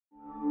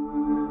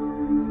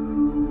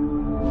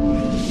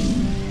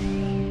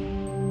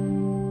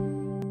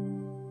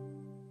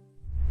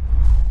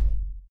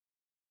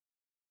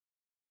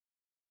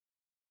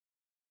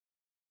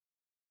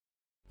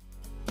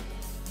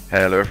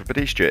Hello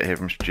everybody, Stuart here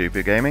from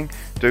Studio Gaming,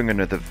 doing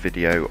another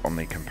video on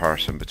the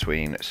comparison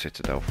between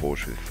Citadel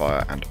Forged with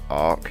Fire and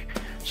Ark.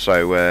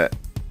 So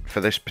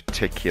for this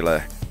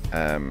particular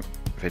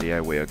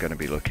video we are going to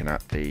be looking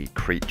at the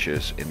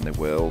creatures in the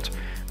world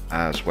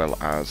as well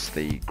as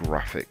the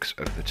graphics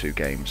of the two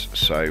games.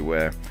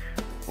 So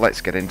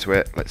let's get into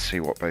it, let's see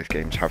what both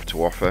games have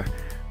to offer,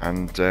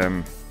 and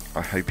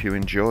I hope you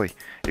enjoy.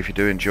 If you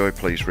do enjoy,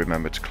 please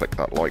remember to click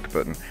that like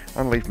button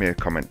and leave me a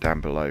comment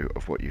down below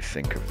of what you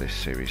think of this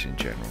series in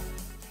general.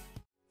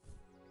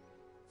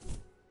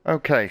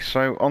 Okay,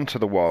 so on to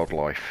the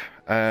wildlife.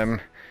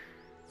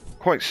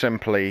 Quite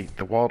simply,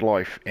 the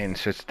wildlife in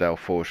Citadel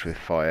Forged with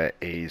Fire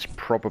is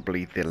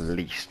probably the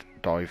least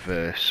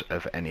diverse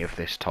of any of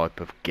this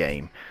type of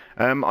game.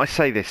 I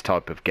say this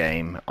type of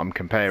game, I'm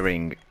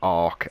comparing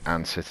Ark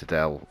and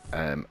Citadel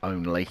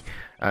only.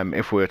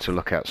 If we were to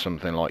look at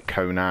something like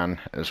Conan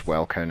as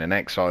well, Conan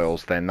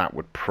Exiles, then that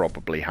would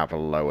probably have a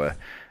lower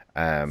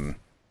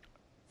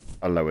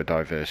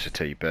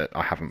diversity, but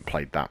I haven't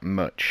played that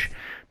much.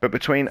 But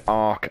between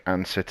Ark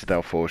and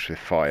Citadel Forged with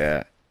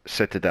Fire,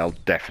 Citadel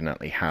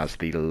definitely has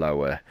the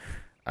lower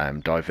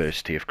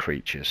diversity of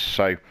creatures.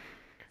 So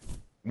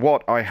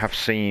what I have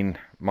seen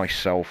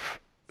myself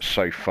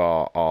so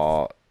far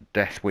are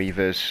Death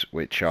Weavers,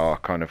 which are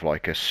kind of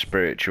like a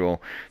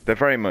spiritual. They're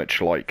very much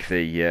like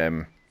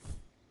the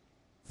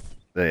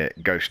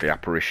ghostly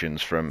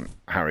apparitions from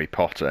Harry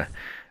Potter.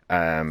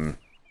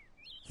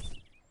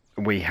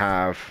 We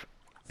have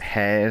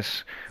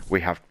hares,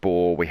 we have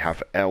boar, we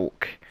have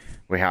elk,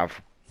 we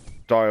have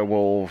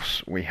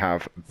direwolves, we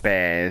have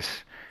bears,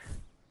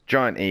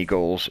 giant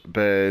eagles,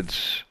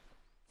 birds,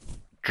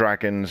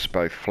 dragons,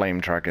 both flame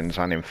dragons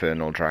and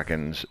infernal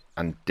dragons,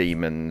 and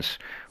demons.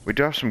 We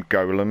do have some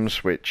golems,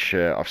 which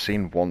I've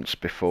seen once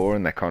before,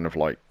 and they're kind of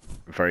like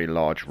very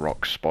large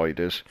rock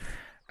spiders.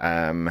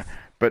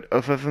 But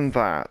other than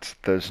that,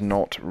 there's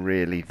not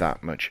really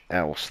that much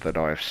else that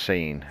I've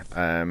seen.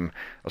 I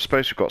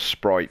suppose we've got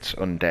sprites,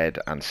 undead,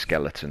 and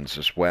skeletons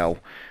as well,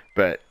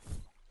 but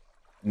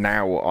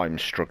now I'm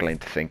struggling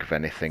to think of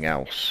anything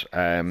else.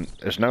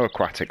 There's no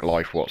aquatic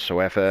life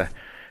whatsoever.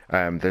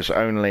 There's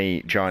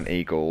only giant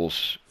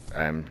eagles,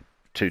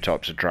 two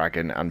types of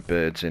dragon, and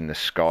birds in the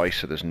sky,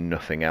 so there's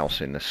nothing else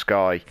in the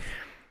sky.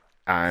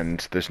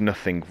 And there's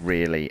nothing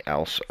really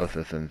else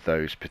other than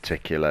those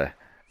particular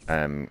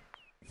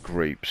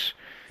groups.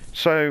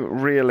 So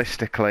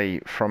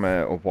realistically, from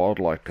a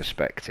wildlife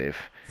perspective,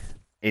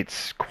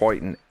 it's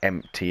quite an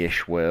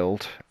empty-ish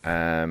world.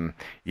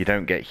 You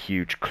don't get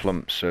huge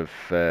clumps of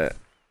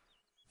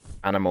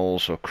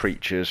animals or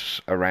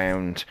creatures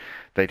around.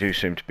 They do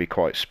seem to be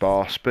quite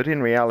sparse, but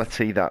in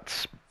reality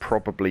that's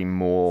probably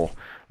more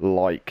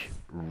like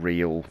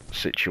real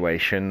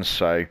situations.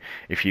 So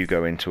if you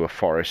go into a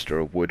forest or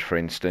a wood, for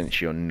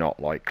instance, you're not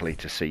likely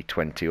to see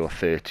 20 or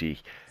 30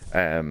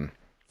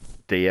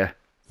 deer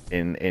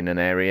in an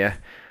area.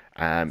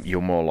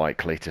 You're more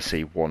likely to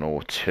see one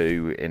or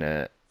two in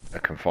a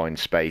confined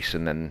space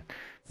and then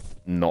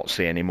not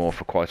see any more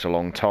for quite a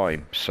long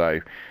time. So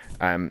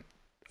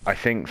I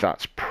think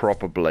that's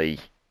probably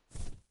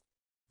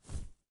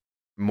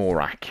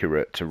more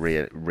accurate to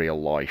real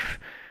life.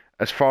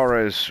 As far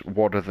as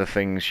what other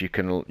things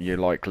you're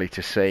likely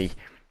to see,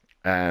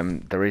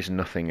 there is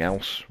nothing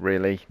else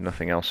really,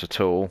 nothing else at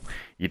all.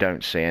 You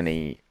don't see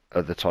any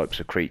other types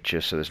of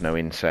creatures, so there's no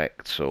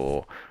insects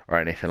or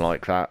anything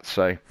like that.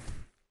 So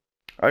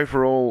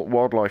overall,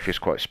 wildlife is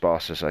quite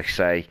sparse, as I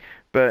say,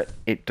 but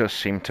it does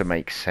seem to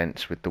make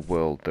sense with the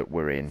world that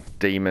we're in.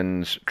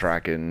 Demons,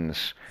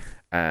 dragons,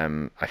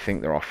 I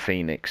think there are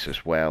phoenix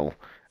as well,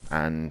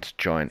 and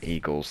giant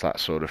eagles, that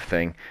sort of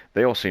thing.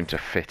 They all seem to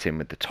fit in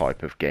with the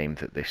type of game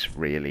that this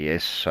really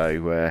is,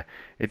 so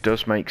it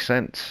does make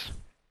sense.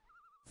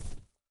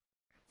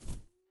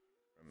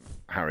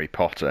 Harry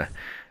Potter,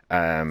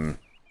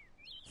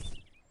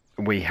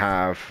 we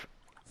have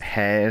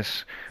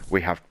hares,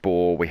 we have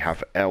boar, we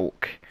have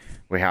elk,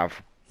 we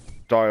have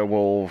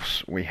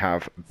direwolves, we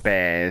have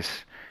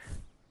bears,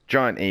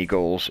 giant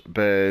eagles,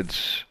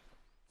 birds,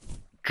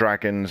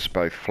 dragons,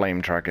 both flame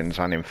dragons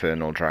and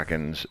infernal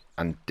dragons,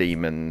 and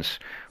demons.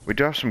 We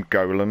do have some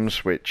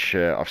golems, which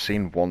I've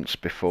seen once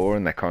before,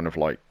 and they're kind of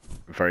like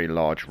very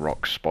large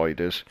rock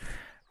spiders.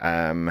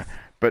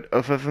 But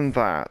other than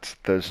that,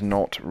 there's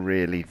not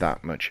really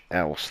that much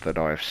else that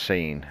I've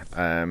seen.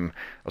 I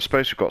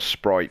suppose we've got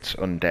sprites,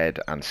 undead,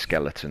 and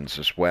skeletons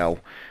as well,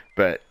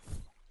 but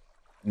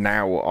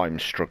now I'm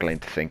struggling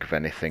to think of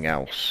anything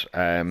else.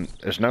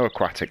 There's no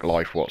aquatic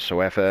life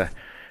whatsoever.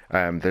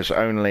 There's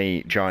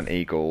only giant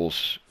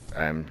eagles,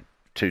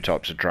 two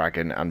types of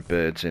dragon, and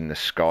birds in the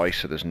sky,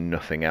 so there's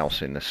nothing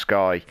else in the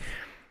sky.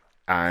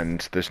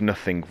 And there's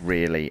nothing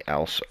really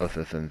else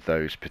other than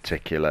those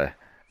particular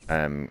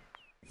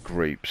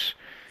groups.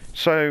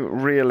 So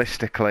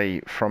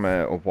realistically, from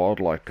a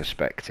wildlife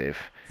perspective,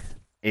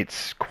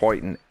 it's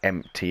quite an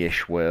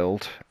empty-ish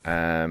world.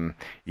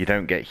 You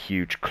don't get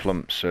huge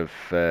clumps of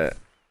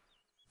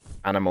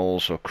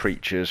animals or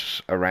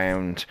creatures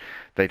around.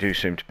 They do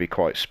seem to be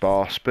quite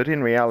sparse, but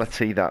in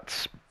reality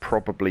that's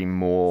probably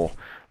more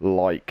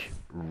like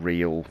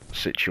real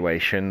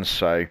situations.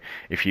 So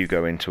if you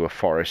go into a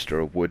forest or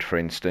a wood, for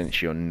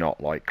instance, you're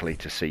not likely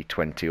to see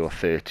 20 or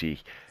 30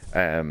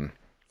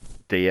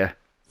 deer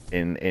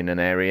in an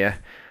area.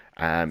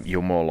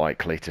 You're more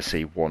likely to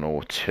see one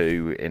or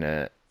two in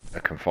a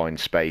confined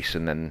space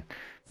and then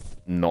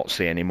not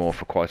see any more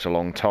for quite a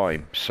long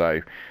time.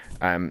 So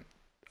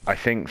I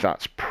think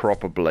that's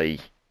probably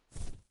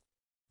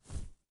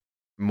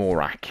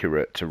more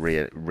accurate to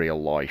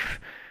real life.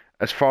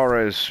 As far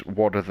as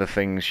what are the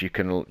things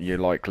you're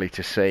likely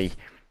to see,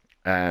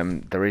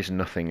 there is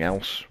nothing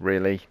else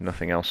really,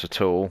 nothing else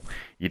at all.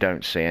 You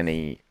don't see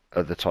any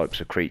other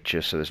types of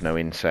creatures, so there's no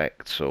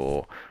insects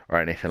or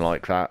anything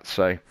like that.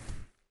 So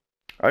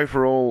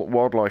overall,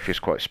 wildlife is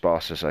quite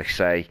sparse, as I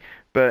say,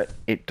 but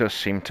it does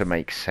seem to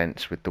make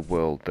sense with the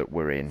world that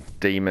we're in.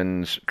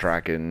 Demons,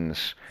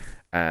 dragons,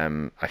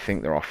 I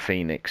think there are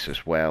phoenix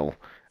as well,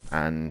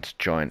 and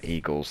giant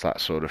eagles, that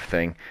sort of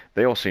thing.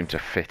 They all seem to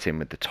fit in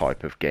with the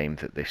type of game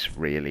that this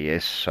really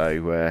is,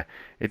 so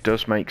it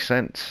does make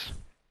sense.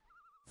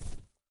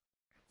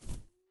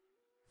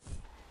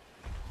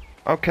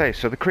 Okay,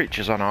 so the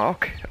creatures on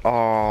Ark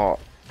are,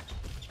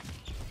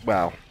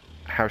 well,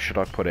 how should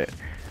I put it?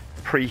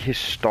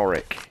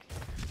 Prehistoric.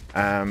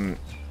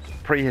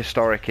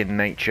 Prehistoric in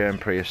nature and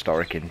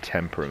prehistoric in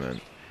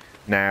temperament.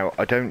 Now,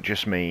 I don't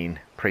just mean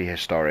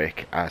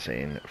prehistoric as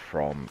in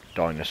from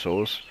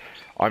dinosaurs.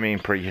 I mean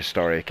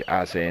prehistoric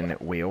as in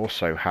we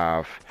also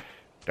have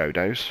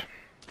dodos,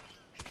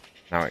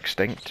 now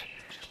extinct.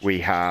 We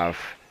have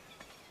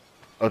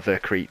other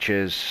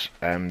creatures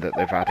that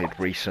they've added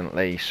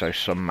recently. So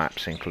some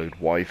maps include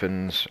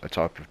wyverns, a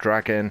type of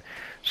dragon.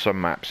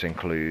 Some maps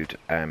include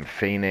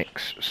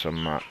phoenix.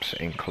 Some maps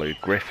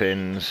include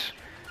griffins.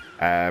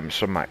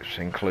 Some maps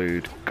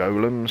include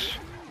golems.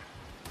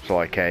 It's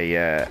like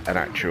an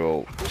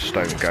actual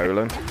stone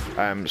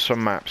golem.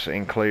 Some maps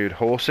include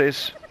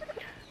horses.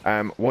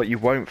 What you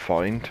won't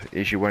find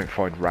is you won't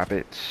find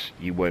rabbits.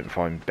 You won't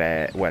find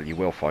well, you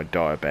will find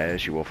dire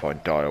bears. You will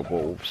find dire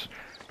wolves.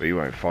 But you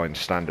won't find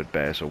standard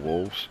bears or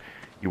wolves.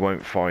 You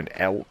won't find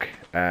elk,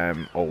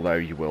 although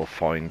you will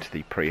find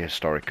the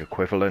prehistoric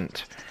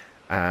equivalent.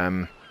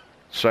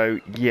 So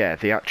yeah,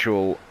 the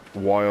actual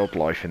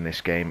wildlife in this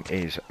game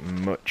is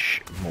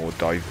much more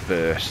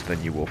diverse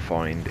than you will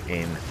find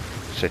in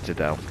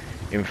Citadel.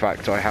 In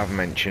fact, I have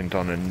mentioned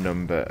on a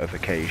number of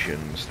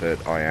occasions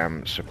that I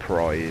am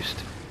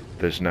surprised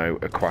there's no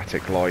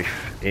aquatic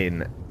life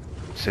in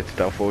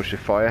Citadel Forged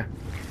with Fire.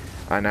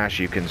 And as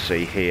you can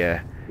see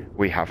here,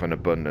 we have an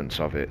abundance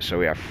of it. So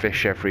we have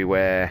fish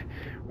everywhere,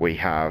 we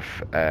have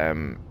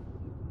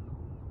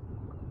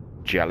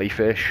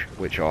jellyfish,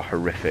 which are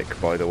horrific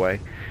by the way.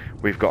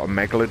 We've got a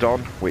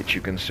megalodon, which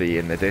you can see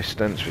in the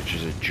distance, which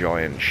is a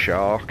giant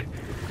shark.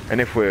 And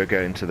if we were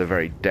going to the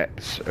very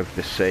depths of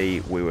the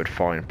sea, we would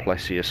find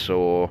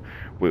plesiosaur,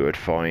 we would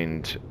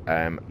find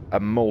a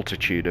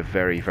multitude of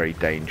very, very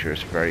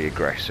dangerous, very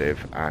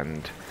aggressive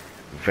and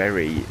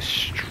very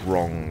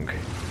strong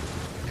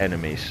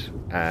enemies.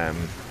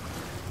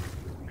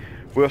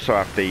 We also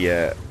have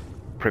the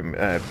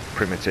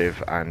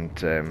primitive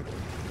and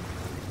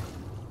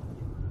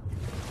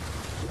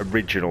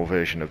original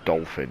version of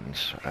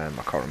dolphins. I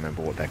can't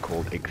remember what they're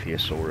called,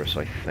 Ichthyosaurus,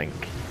 I think.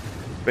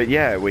 But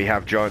yeah, we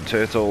have giant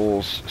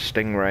turtles,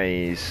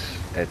 stingrays,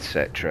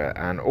 etc.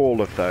 And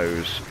all of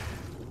those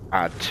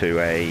add to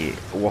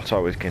what I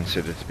would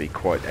consider to be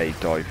quite a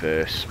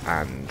diverse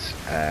and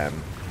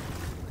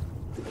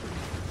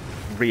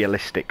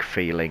realistic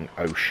feeling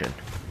ocean.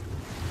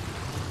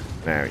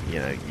 Now, you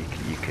know,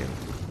 you can,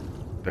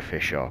 the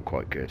fish are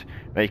quite good.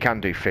 Now you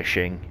can do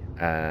fishing,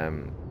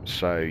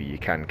 so you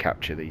can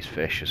capture these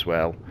fish as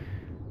well.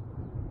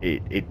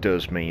 It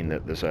does mean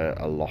that there's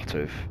a lot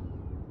of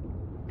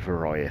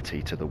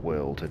variety to the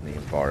world and the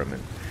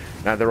environment.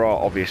 Now there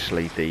are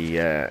obviously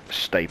the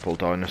staple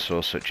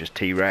dinosaurs such as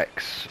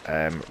T-Rex,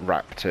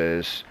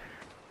 raptors.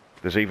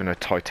 There's even a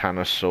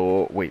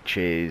titanosaur which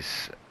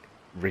is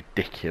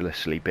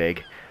ridiculously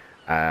big,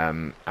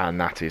 and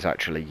that is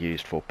actually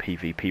used for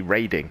PvP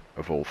raiding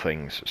of all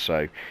things.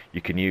 So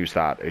you can use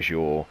that as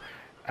your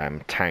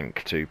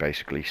tank to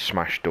basically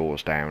smash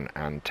doors down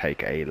and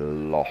take a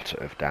lot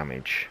of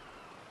damage.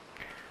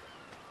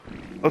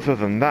 Other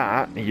than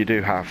that, you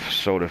do have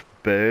sort of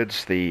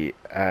birds. The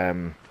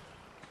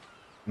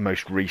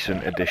most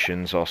recent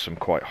additions are some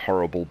quite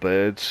horrible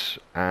birds.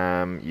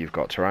 You've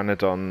got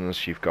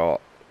pteranodons, you've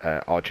got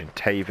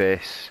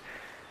Argentavis,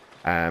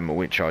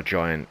 which are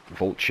giant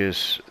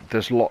vultures.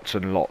 There's lots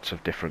and lots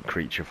of different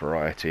creature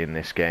variety in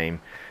this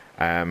game,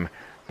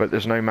 but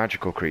there's no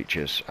magical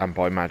creatures, and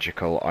by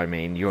magical I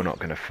mean you're not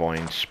going to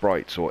find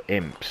sprites or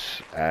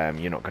imps,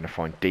 you're not going to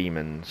find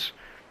demons.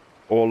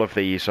 All of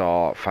these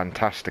are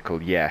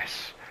fantastical,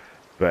 yes,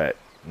 but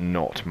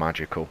not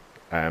magical.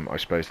 I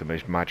suppose the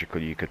most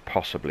magical you could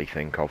possibly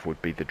think of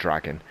would be the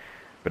dragon,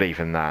 but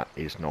even that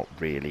is not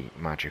really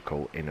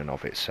magical in and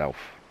of itself.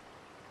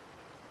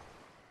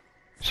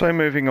 So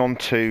moving on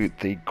to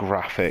the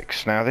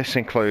graphics. Now this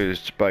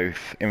includes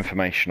both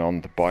information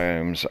on the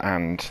biomes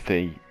and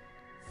the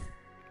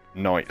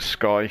night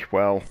sky.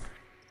 Well,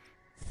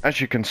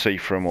 as you can see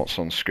from what's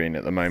on screen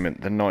at the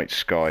moment, the night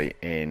sky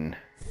in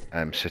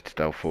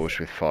Citadel Forged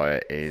with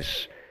Fire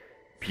is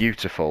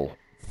beautiful,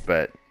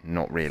 but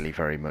not really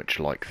very much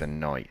like the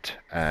night.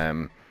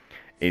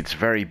 It's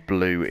very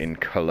blue in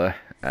colour,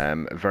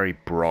 very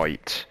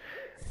bright,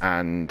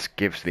 and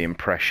gives the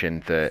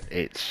impression that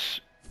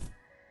it's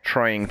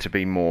trying to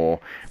be more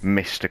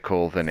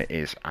mystical than it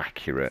is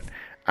accurate.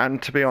 And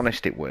to be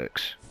honest, it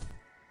works.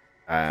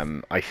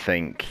 I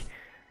think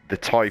the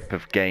type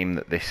of game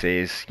that this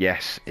is,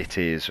 yes, it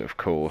is of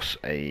course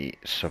a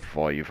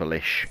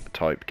survival-ish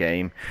type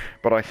game,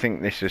 but I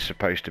think this is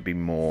supposed to be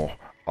more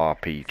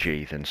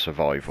RPG than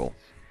survival.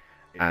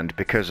 And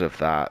because of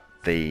that,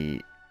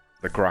 the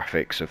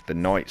graphics of the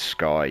night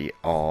sky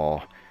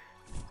are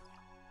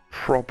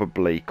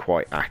probably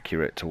quite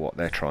accurate to what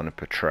they're trying to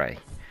portray.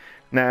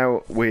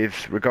 Now,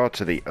 with regard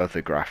to the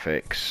other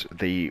graphics,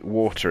 the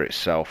water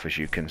itself, as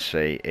you can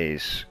see,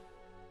 is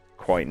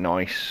quite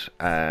nice.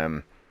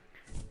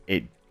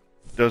 It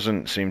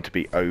doesn't seem to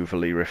be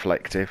overly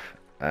reflective.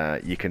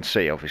 You can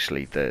see,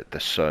 obviously, the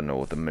sun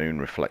or the moon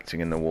reflecting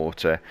in the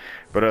water,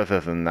 but other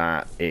than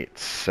that,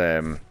 it's...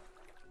 I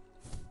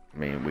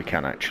mean, we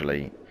can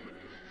actually,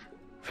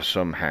 for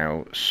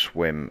somehow,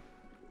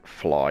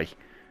 fly,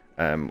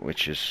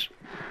 which is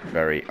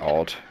very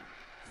odd.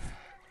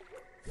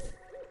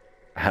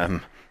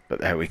 But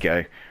there we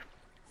go.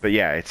 But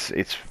yeah,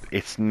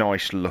 it's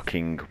nice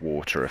looking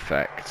water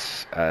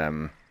effects.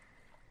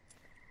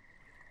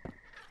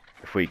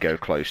 If we go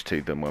close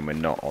to them when we're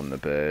not on the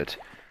bird,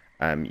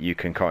 you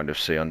can kind of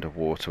see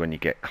underwater when you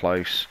get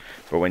close.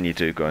 But when you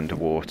do go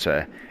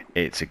underwater,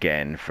 it's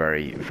again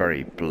very,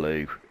 very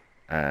blue.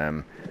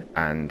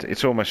 And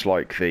it's almost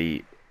like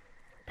the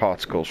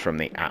particles from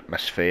the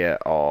atmosphere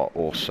are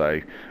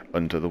also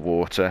under the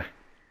water.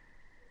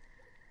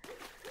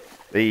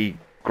 The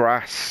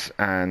grass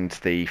and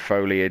the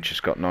foliage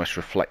has got nice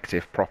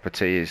reflective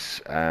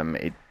properties.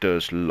 It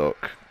does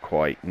look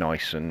quite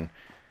nice and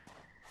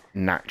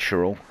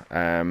natural.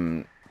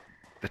 The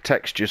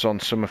textures on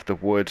some of the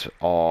wood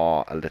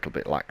are a little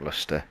bit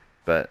lackluster,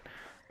 but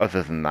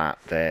other than that,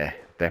 they're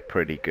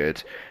pretty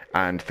good.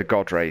 And the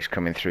god rays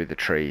coming through the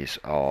trees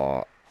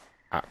are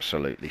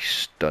absolutely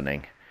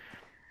stunning.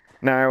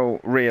 Now,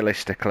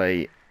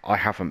 realistically, I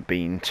haven't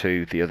been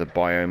to the other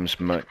biomes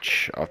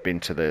much. I've been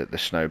to the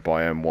snow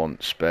biome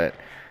once, but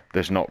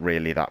there's not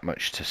really that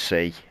much to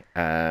see.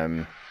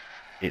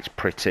 It's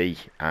pretty,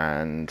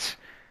 and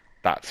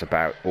that's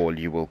about all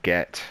you will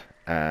get.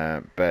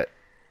 But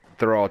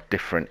there are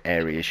different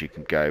areas you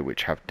can go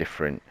which have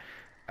different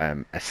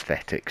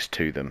aesthetics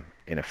to them,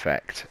 in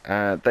effect.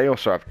 They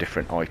also have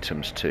different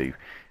items to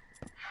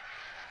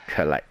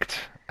collect,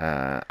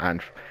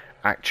 and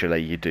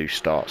actually you do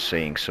start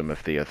seeing some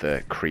of the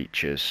other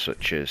creatures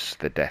such as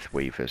the Death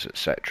Weavers,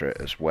 etc.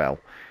 as well,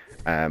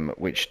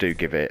 which do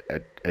give it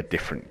a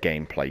different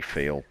gameplay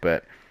feel.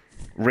 But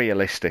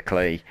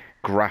realistically,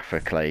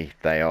 graphically,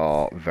 they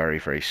are very,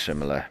 very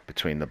similar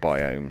between the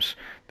biomes.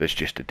 There's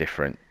just a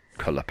different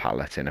colour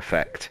palette in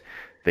effect.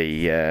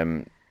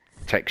 The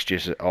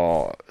textures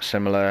are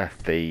similar,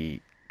 the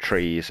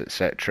trees,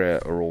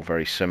 etc. are all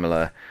very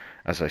similar.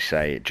 As I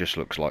say, it just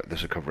looks like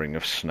there's a covering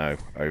of snow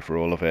over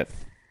all of it.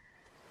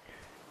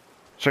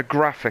 So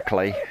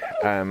graphically,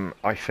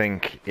 I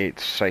think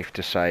it's safe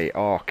to say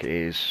Ark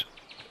is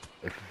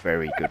a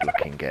very good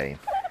looking game.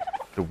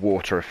 The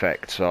water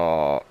effects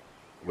are,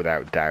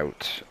 without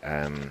doubt,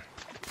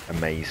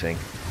 amazing.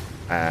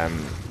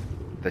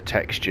 The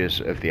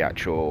textures of the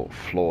actual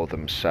floor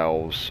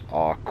themselves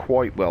are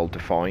quite well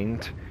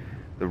defined.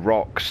 The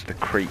rocks, the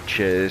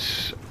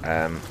creatures,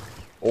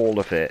 all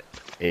of it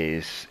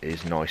is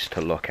nice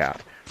to look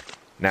at.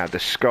 Now the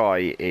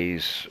sky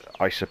is,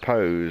 I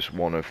suppose,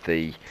 one of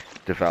the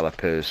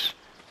developers'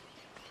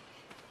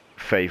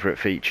 favourite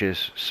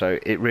features, so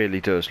it really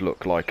does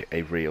look like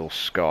a real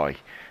sky,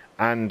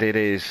 and it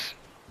is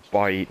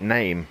by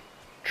name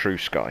True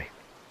Sky.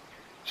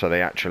 So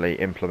they actually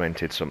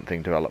implemented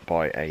something developed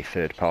by a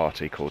third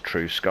party called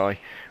True Sky,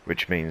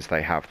 which means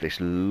they have this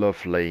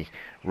lovely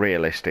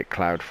realistic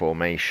cloud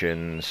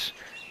formations,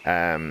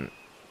 the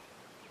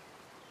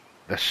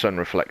sun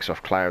reflects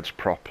off clouds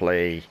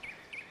properly,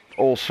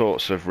 all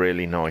sorts of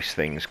really nice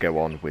things go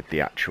on with the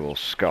actual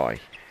sky.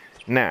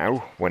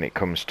 Now, when it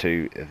comes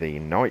to the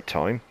night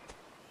time,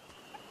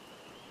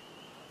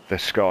 the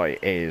sky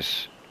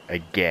is,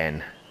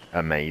 again,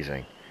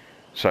 amazing.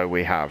 So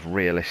we have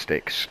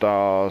realistic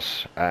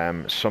stars,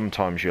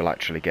 sometimes you'll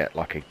actually get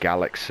like a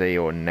galaxy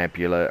or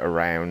nebula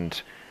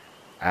around.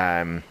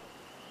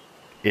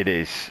 It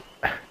is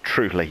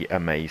truly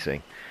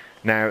amazing.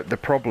 Now, the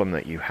problem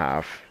that you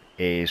have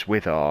is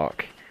with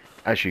Ark,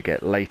 as you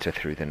get later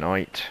through the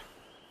night,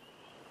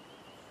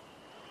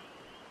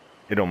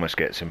 it almost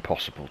gets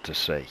impossible to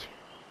see.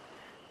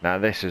 Now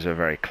this is a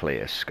very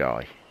clear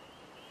sky,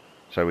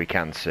 so we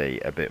can see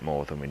a bit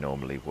more than we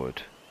normally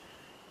would.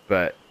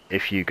 But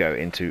if you go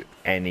into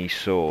any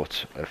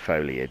sort of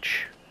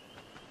foliage,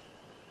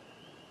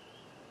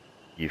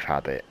 you've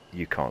had it.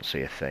 You can't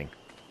see a thing.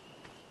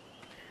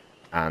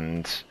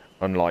 And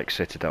unlike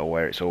Citadel,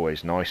 where it's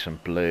always nice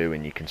and blue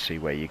and you can see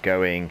where you're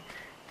going,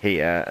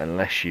 here,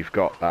 unless you've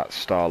got that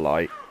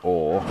starlight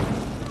or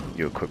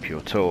you equip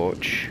your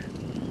torch,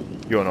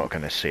 you're not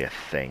going to see a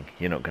thing.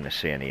 You're not going to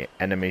see any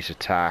enemies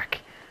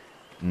attack,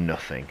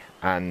 nothing.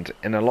 And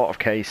in a lot of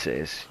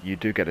cases, you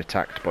do get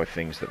attacked by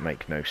things that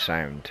make no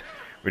sound,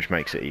 which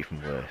makes it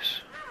even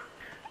worse.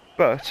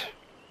 But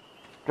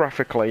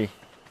graphically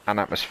and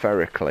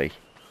atmospherically,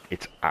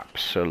 it's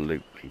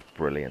absolutely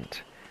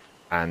brilliant.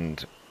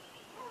 And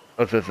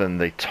other than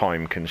the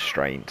time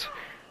constraint,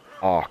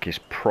 Ark is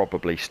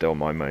probably still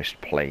my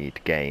most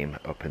played game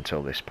up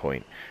until this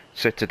point.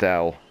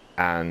 Citadel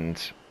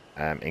and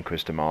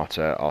Inquisitor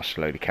Martyr are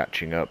slowly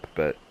catching up,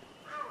 but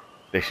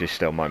this is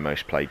still my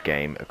most played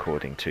game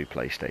according to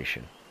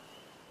PlayStation.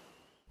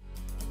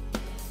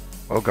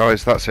 Well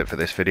guys, that's it for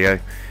this video.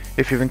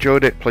 If you've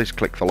enjoyed it, please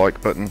click the like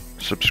button,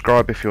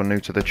 subscribe if you're new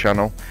to the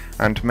channel,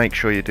 and make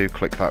sure you do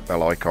click that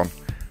bell icon.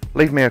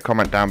 Leave me a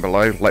comment down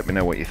below, let me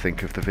know what you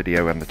think of the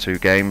video and the two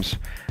games,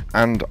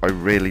 and I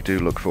really do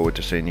look forward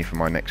to seeing you for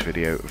my next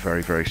video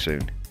very, very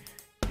soon.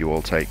 You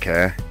all take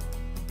care,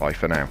 bye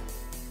for now.